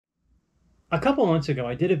A couple months ago,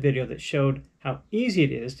 I did a video that showed how easy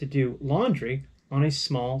it is to do laundry on a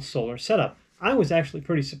small solar setup. I was actually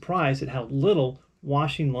pretty surprised at how little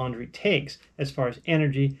washing laundry takes as far as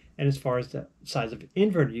energy and as far as the size of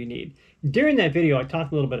inverter you need. During that video, I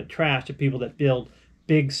talked a little bit of trash to people that build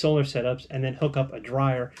big solar setups and then hook up a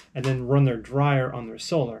dryer and then run their dryer on their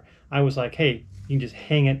solar. I was like, hey, you can just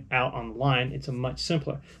hang it out on the line. It's a much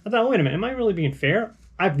simpler. I thought, wait a minute, am I really being fair?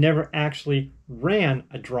 I've never actually ran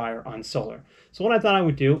a dryer on solar. So what I thought I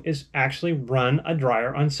would do is actually run a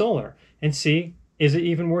dryer on solar and see, is it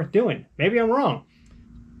even worth doing? Maybe I'm wrong.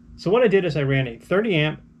 So what I did is I ran a 30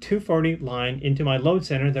 amp 240 line into my load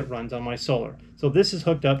center that runs on my solar. So this is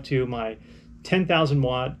hooked up to my 10,000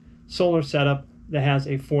 watt solar setup that has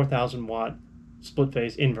a 4,000 watt split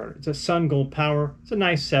phase inverter. It's a Sun Gold Power. It's a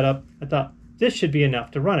nice setup. I thought this should be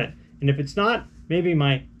enough to run it. And if it's not, maybe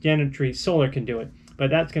my Janitry solar can do it. But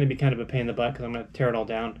that's going to be kind of a pain in the butt because I'm going to tear it all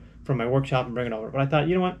down from my workshop and bring it over. But I thought,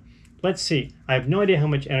 you know what? Let's see. I have no idea how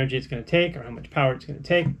much energy it's going to take or how much power it's going to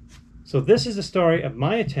take. So this is the story of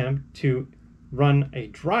my attempt to run a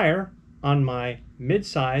dryer on my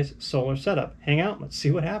mid-size solar setup. Hang out. Let's see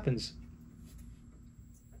what happens.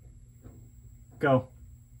 Go.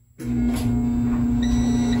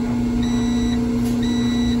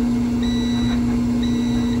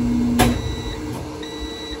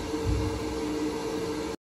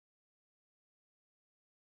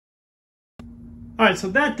 All right, so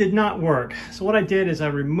that did not work. So what I did is I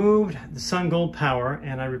removed the Sun Gold Power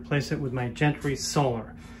and I replaced it with my Janitry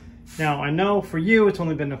solar. Now I know for you it's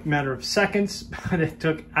only been a matter of seconds, but it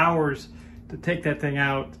took hours to take that thing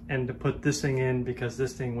out and to put this thing in because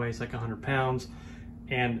this thing weighs like 100 pounds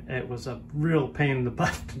and it was a real pain in the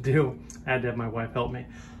butt to do. I had to have my wife help me.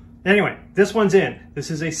 Anyway, this one's in.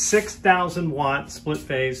 This is a 6,000 watt split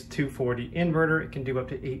phase 240 inverter. It can do up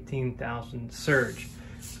to 18,000 surge.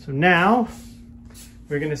 So now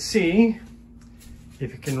we're gonna see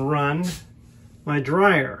if it can run my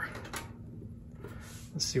dryer.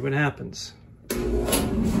 Let's see what happens.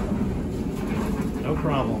 No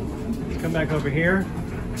problem. Let's come back over here.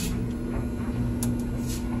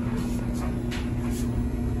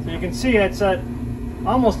 So you can see it's at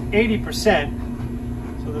almost 80%.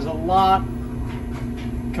 So there's a lot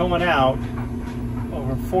going out,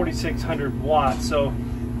 over 4,600 watts. So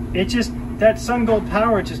it just, that Sun Gold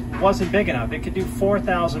Power just wasn't big enough. It could do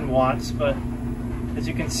 4,000 watts, but as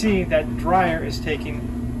you can see, that dryer is taking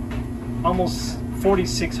almost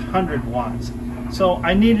 4,600 watts. So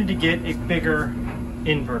I needed to get a bigger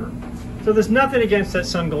inverter. So there's nothing against that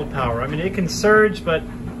Sun Gold Power. I mean, it can surge, but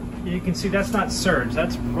you can see that's not surge.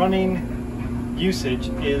 That's running usage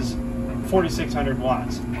is 4,600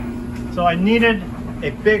 watts. So I needed a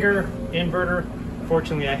bigger inverter.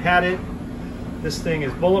 Fortunately, I had it. This thing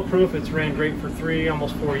is bulletproof. It's ran great for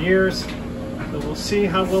almost 4 years. So we'll see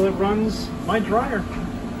how well it runs my dryer.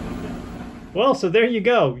 Well, so there you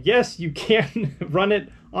go. Yes, you can run it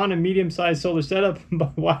on a medium-sized solar setup,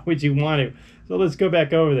 but why would you want to? So let's go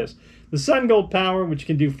back over this. The Sun Gold Power, which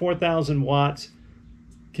can do 4,000 watts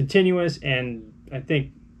continuous and I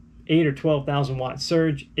think 8 or 12,000 watt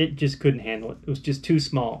surge, it just couldn't handle it. It was just too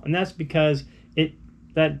small. And that's because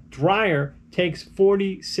that dryer takes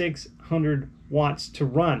 4,600 watts to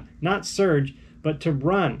run, not surge, but to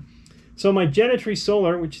run. So my Janitry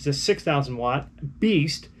solar, which is a 6,000 watt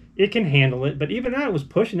beast, it can handle it, but even that was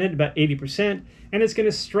pushing it about 80%, and it's going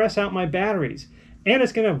to stress out my batteries, and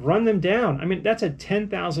it's going to run them down. I mean, that's a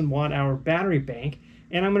 10,000 watt hour battery bank,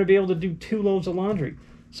 and I'm going to be able to do 2 loads of laundry.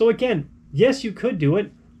 So again, yes, you could do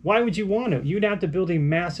it. Why would you want to? You'd have to build a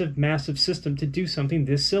massive, massive system to do something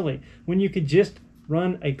this silly, when you could just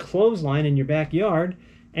run a clothesline in your backyard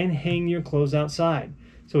and hang your clothes outside.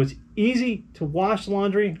 So it's easy to wash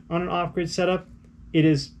laundry on an off-grid setup. It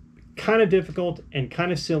is kind of difficult and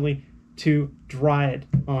kind of silly to dry it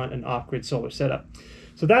on an off-grid solar setup.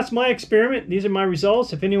 So that's my experiment. These are my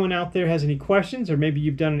results. If anyone out there has any questions, or maybe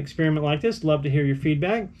you've done an experiment like this, love to hear your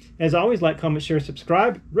feedback. As always, like, comment, share,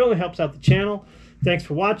 subscribe. Really helps out the channel. Thanks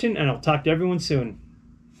for watching, and I'll talk to everyone soon.